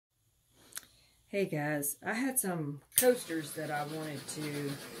Hey guys, I had some coasters that I wanted to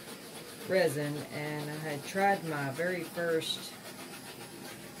resin, and I had tried my very first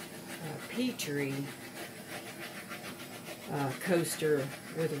petri coaster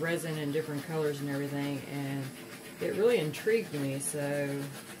with resin in different colors and everything, and it really intrigued me. So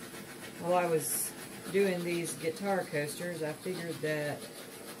while I was doing these guitar coasters, I figured that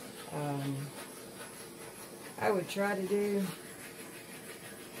I would try to do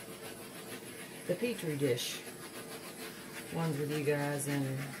the petri dish ones with you guys and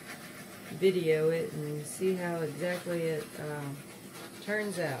video it and see how exactly it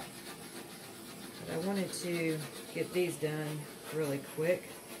turns out. But I wanted to get these done really quick.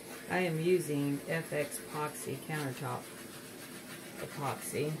 I am using FX epoxy countertop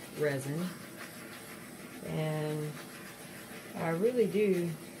epoxy resin, and I really do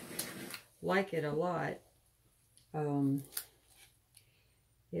like it a lot.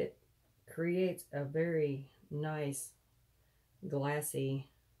 It creates a very nice glassy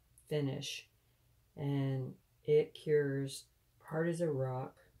finish, and it cures hard as a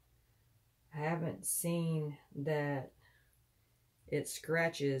rock. I haven't seen that it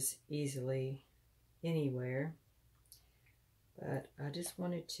scratches easily anywhere, but I just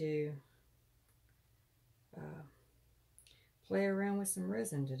wanted to play around with some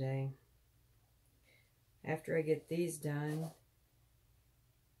resin today. After I get these done,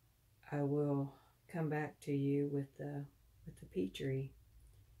 I will come back to you with the petri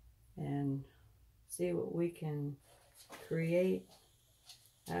and see what we can create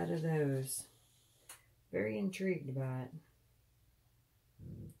out of those. Very intrigued by it.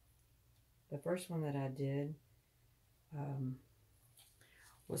 The first one that I did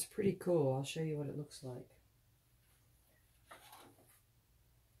was pretty cool. I'll show you what it looks like.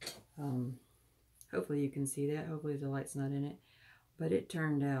 Hopefully you can see that. Hopefully the light's not in it. But it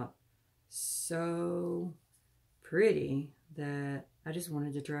turned out so pretty that I just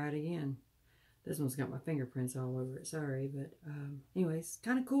wanted to try it again. This one's got my fingerprints all over it, sorry, but anyways,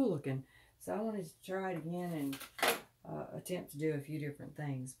 kind of cool looking. So I wanted to try it again and attempt to do a few different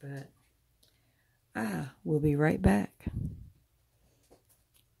things, but we'll be right back.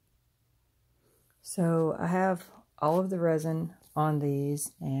 So I have all of the resin on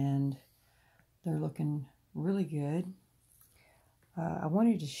these, and they're looking really good. I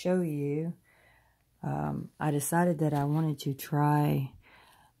wanted to show you, I decided that I wanted to try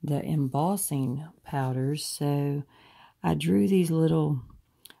the embossing powders, so I drew these little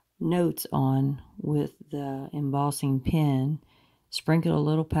notes on with the embossing pen, sprinkled a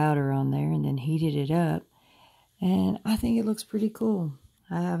little powder on there, and then heated it up, and I think it looks pretty cool.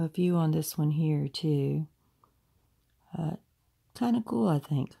 I have a few on this one here too. Kind of cool, I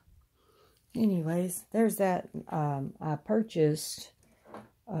think. Anyways, there's that. I purchased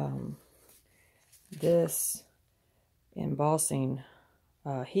this embossing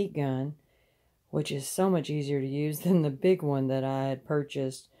heat gun, which is so much easier to use than the big one that I had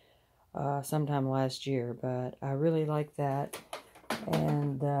purchased sometime last year, but I really like that.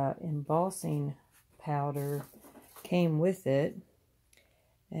 And the embossing powder came with it,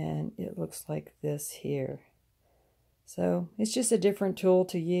 and it looks like this here. So it's just a different tool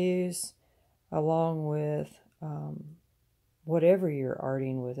to use along with whatever you're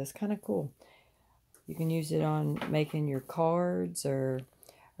arting with. It's kind of cool. You can use it on making your cards or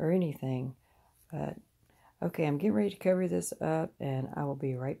anything. But okay, I'm getting ready to cover this up, and I will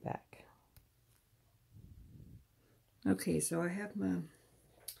be right back. Okay, so I have my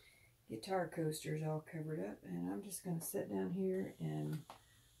guitar coasters all covered up, and I'm just going to sit down here and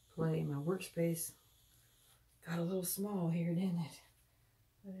play. My workspace got a little small here, didn't it?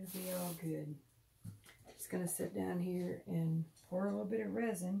 But it'll be all good. Just going to sit down here and pour a little bit of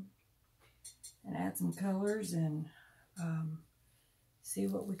resin and add some colors and see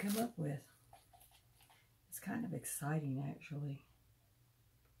what we come up with. It's kind of exciting, actually.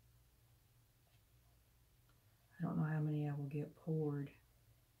 I don't know how many I will get poured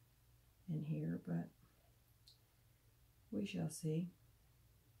in here, but we shall see.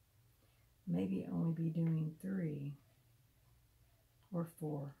 Maybe only be doing 3 or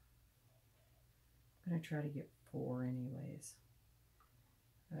 4. I'm going to try to get 4 anyways.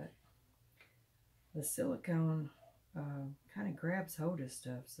 But the silicone kind of grabs hold of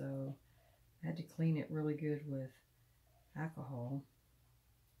stuff, so I had to clean it really good with alcohol.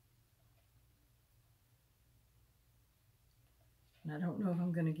 And I don't know if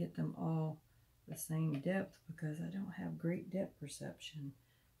I'm going to get them all the same depth because I don't have great depth perception.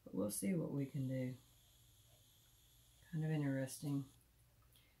 But we'll see what we can do. Kind of interesting.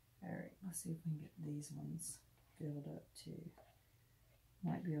 Alright, let's see if we can get these ones filled up too.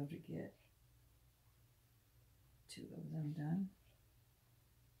 Might be able to get 2 of them done.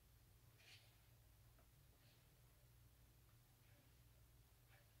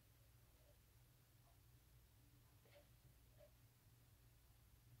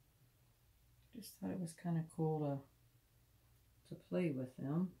 Just thought it was kind of cool to play with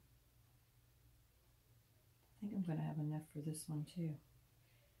them. I think I'm going to have enough for this one too.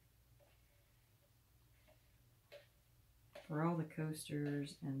 For all the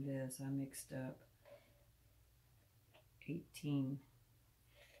coasters and this, I mixed up 18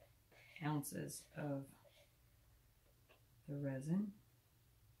 ounces of the resin.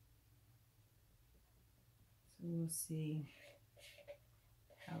 So we'll see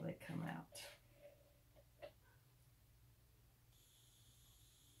how they come out.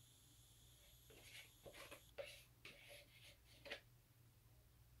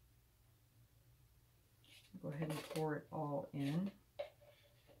 Go ahead and pour it all in.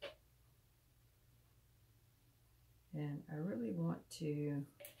 And I really want to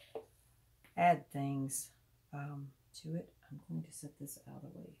add things to it. I'm going to set this out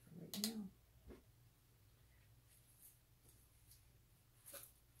of the way for right now.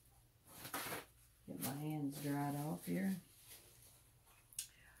 Get my hands dried off here.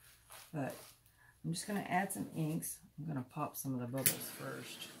 But I'm just going to add some inks. I'm going to pop some of the bubbles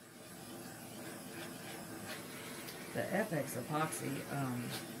first. The FX epoxy,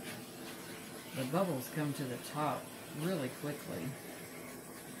 the bubbles come to the top really quickly.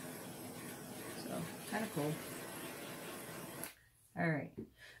 So, kind of cool. Alright.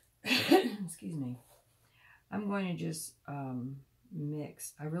 Excuse me. I'm going to just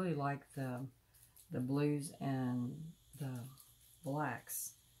mix. I really like the blues and the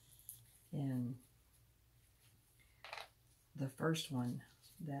blacks in the first one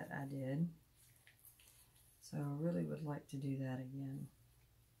that I did. So I really would like to do that again.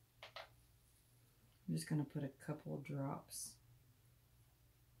 I'm just going to put a couple drops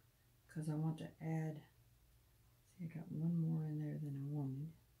because I want to add, see, I got one more in there than I wanted.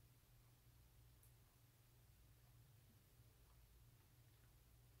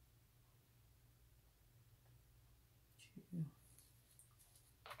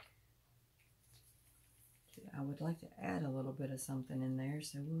 I would like to add a little bit of something in there,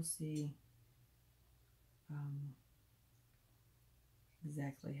 so we'll see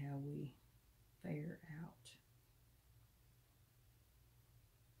exactly how we fare out.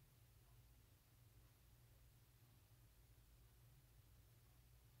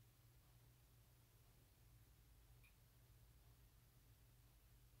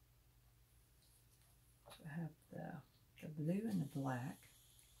 So I have the blue and the black,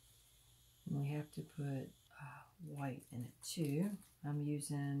 and we have to put white in it too. I'm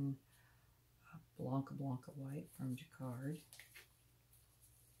using Blanca white from Jacquard.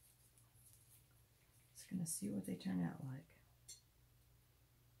 Just gonna see what they turn out like.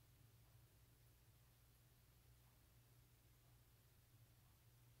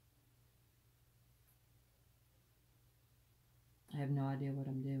 I have no idea what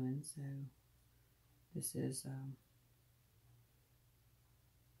I'm doing, so this is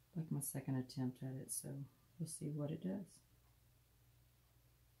like my second attempt at it, so we'll see what it does.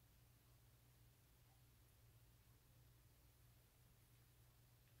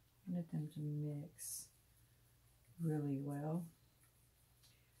 I wanted them to mix really well.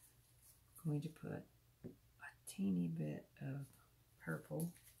 I'm going to put a teeny bit of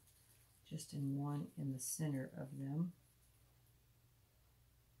purple just in the center of them.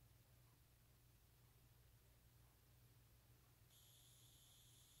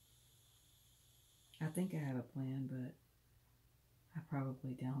 I think I have a plan, but I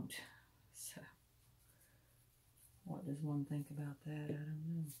probably don't. So, what does one think about that? I don't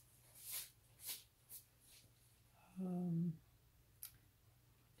know. Do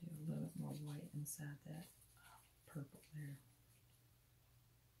a little bit more white inside that purple there.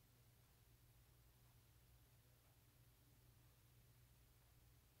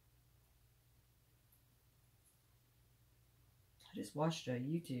 I just watched a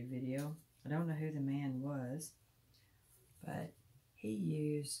YouTube video. I don't know who the man was, but he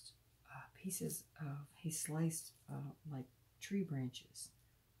used pieces of, he sliced like tree branches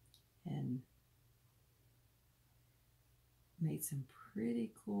and made some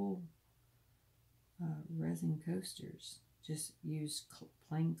pretty cool resin coasters. Just used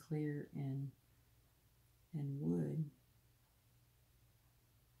plain clear and wood,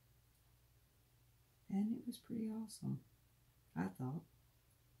 and it was pretty awesome, I thought.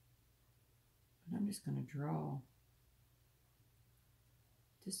 But I'm just going to draw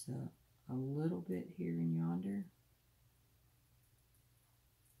just a little bit here and yonder.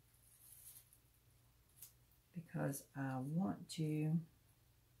 because I want to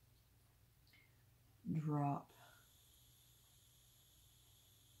drop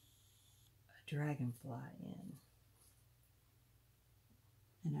a dragonfly in.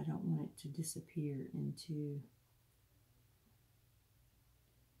 And I don't want it to disappear into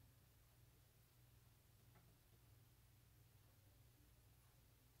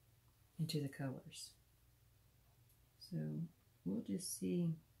the colors. So we'll just see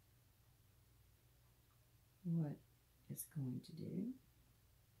what it's going to do.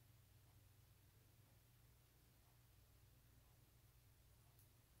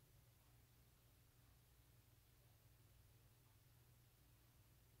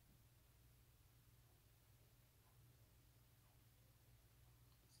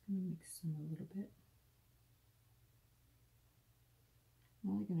 Just going to mix them a little bit. I'm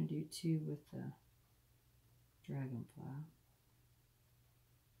only going to do 2 with the dragonfly.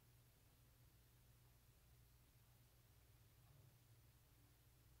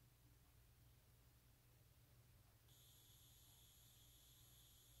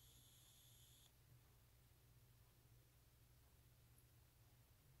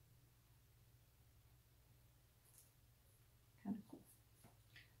 Kind of cool.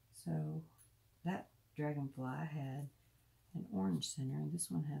 So that dragonfly had an orange center, and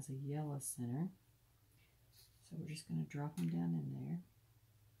this one has a yellow center. So we're just going to drop them down in there,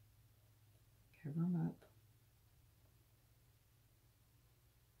 cover them up.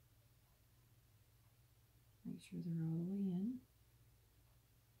 Make sure they're all the way in.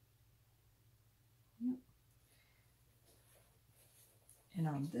 Yep. And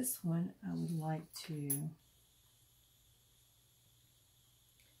on this one, I would like to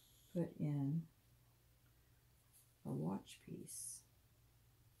put in a watch piece.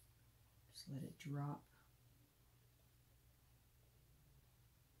 Just let it drop.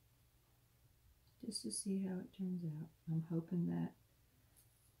 Just to see how it turns out. I'm hoping that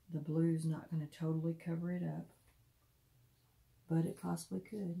the blue's not going to totally cover it up, but it possibly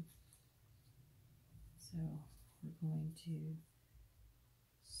could. So we're going to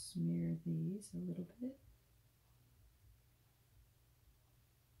smear these a little bit.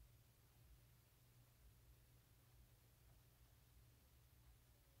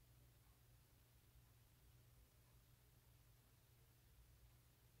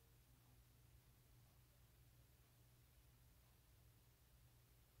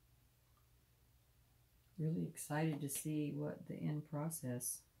 Really excited to see what the end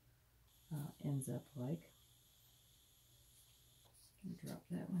process ends up like. Drop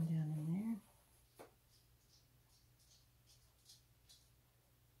that one down in there.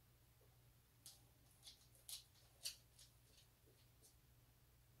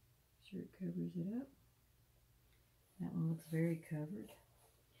 Sure it covers it up. That one looks very covered.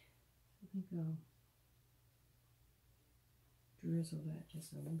 I think I'll drizzle that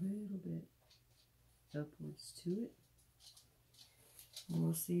just a little bit upwards to it. And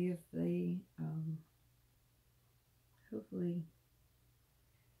we'll see if they hopefully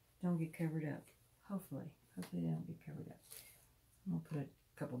don't get covered up. Hopefully they don't get covered up. I'm gonna put a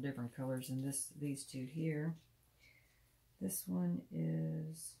couple different colors in these two here. This one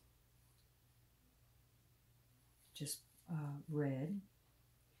is just red.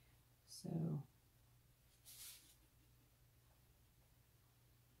 So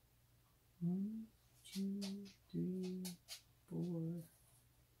one, 2, 3, 4.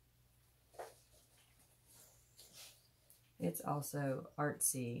 It's also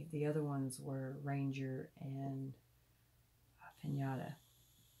artsy. The other ones were Ranger and Pinata.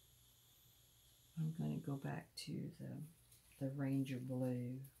 I'm going to go back to the Ranger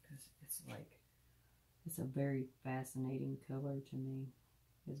blue because it's a very fascinating color to me.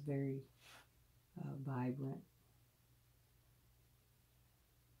 It's very vibrant.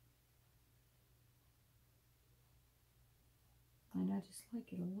 And I just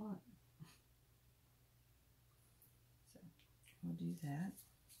like it a lot. So we'll do that.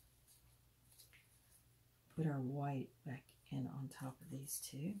 Put our white back in on top of these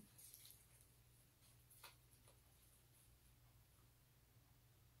two.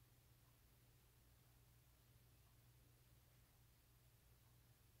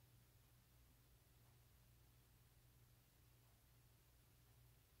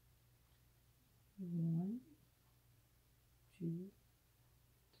 One, 2,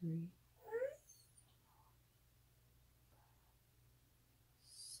 3,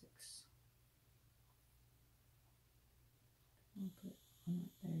 6. I'll put one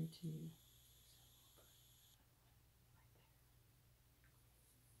right there too.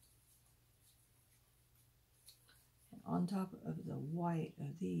 And on top of the white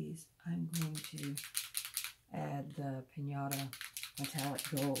of these, I'm going to add the Pinata metallic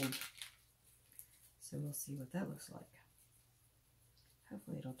gold. So we'll see what that looks like.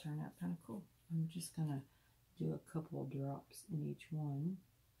 Hopefully it'll turn out kind of cool. I'm just going to do a couple drops in each one.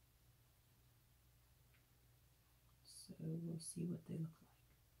 So we'll see what they look like.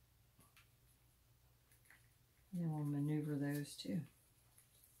 And then we'll maneuver those too.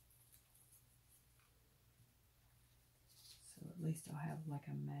 So at least I'll have like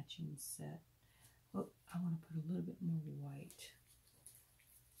a matching set. Oh, I want to put a little bit more white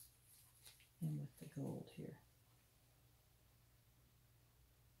in with the gold here.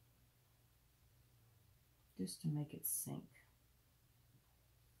 Just to make it sink.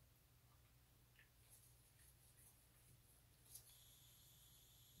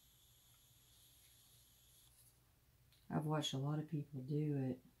 I've watched a lot of people do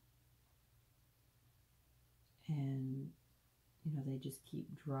it, and you know, they just keep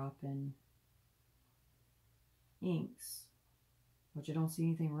dropping inks, which I don't see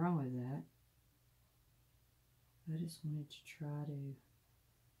anything wrong with that. I just wanted to try to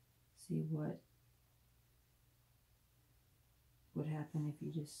see what would happen if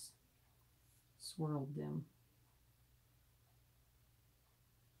you just swirled them.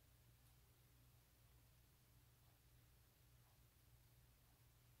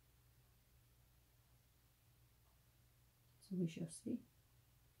 So we shall see.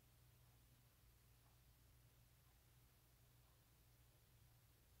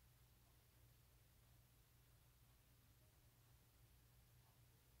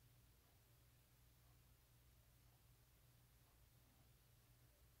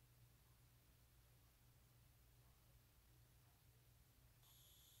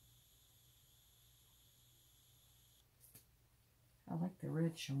 I like the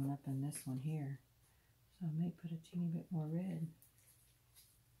red showing up in this one here, so I may put a teeny bit more red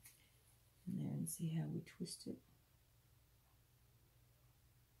in there and see how we twist it.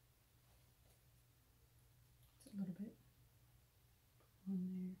 Just a little bit on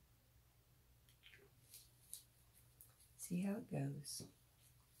there. See how it goes.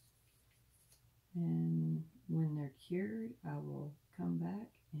 And when they're cured, I will come back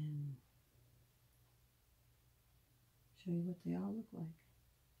and show you what they all look like,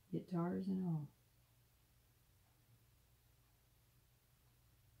 guitars and all.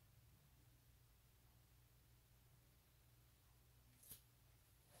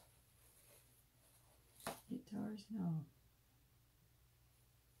 Guitars and all.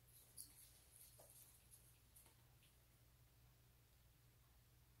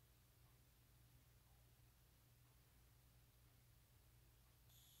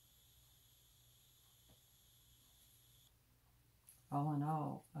 All in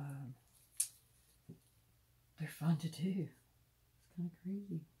all, they're fun to do. It's kind of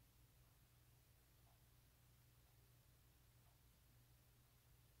crazy.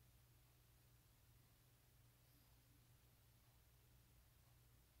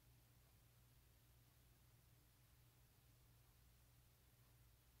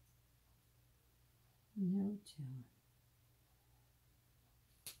 No telling.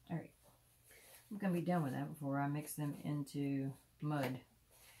 All right, I'm gonna be done with that before I mix them into mud.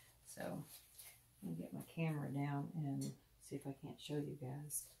 So I'm gonna get my camera down and see if I can't show you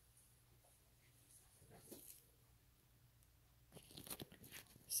guys.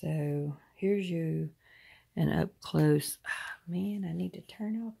 So here's you an up close. Man, I need to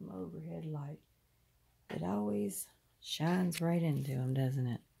turn off my overhead light. It always shines right into them, doesn't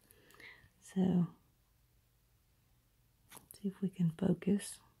it? So let's see if we can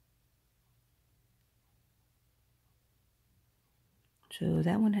focus. So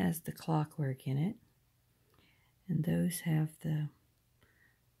that one has the clockwork in it, and those have the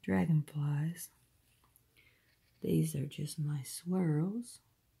dragonflies. These are just my swirls.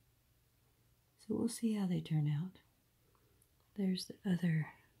 So we'll see how they turn out. There's the other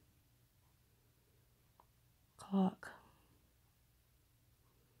clock,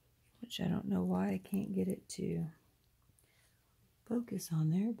 which I don't know why I can't get it to focus on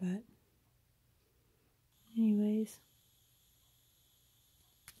there, but anyways.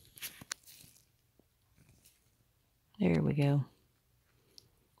 There we go.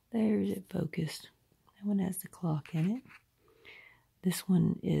 There's it focused. That one has the clock in it. This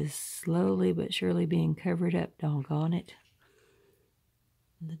one is slowly but surely being covered up, doggone it.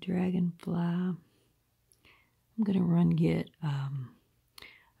 The dragonfly. I'm going to get a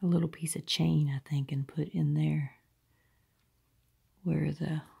little piece of chain, I think, and put in there where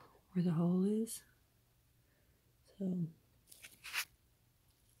the hole is. So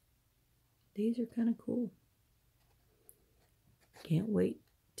these are kind of cool. Can't wait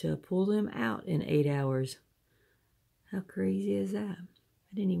to pull them out in 8 hours. How crazy is that?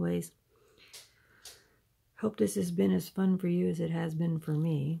 But anyways, hope this has been as fun for you as it has been for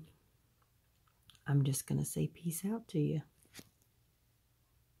me. I'm just going to say peace out to you.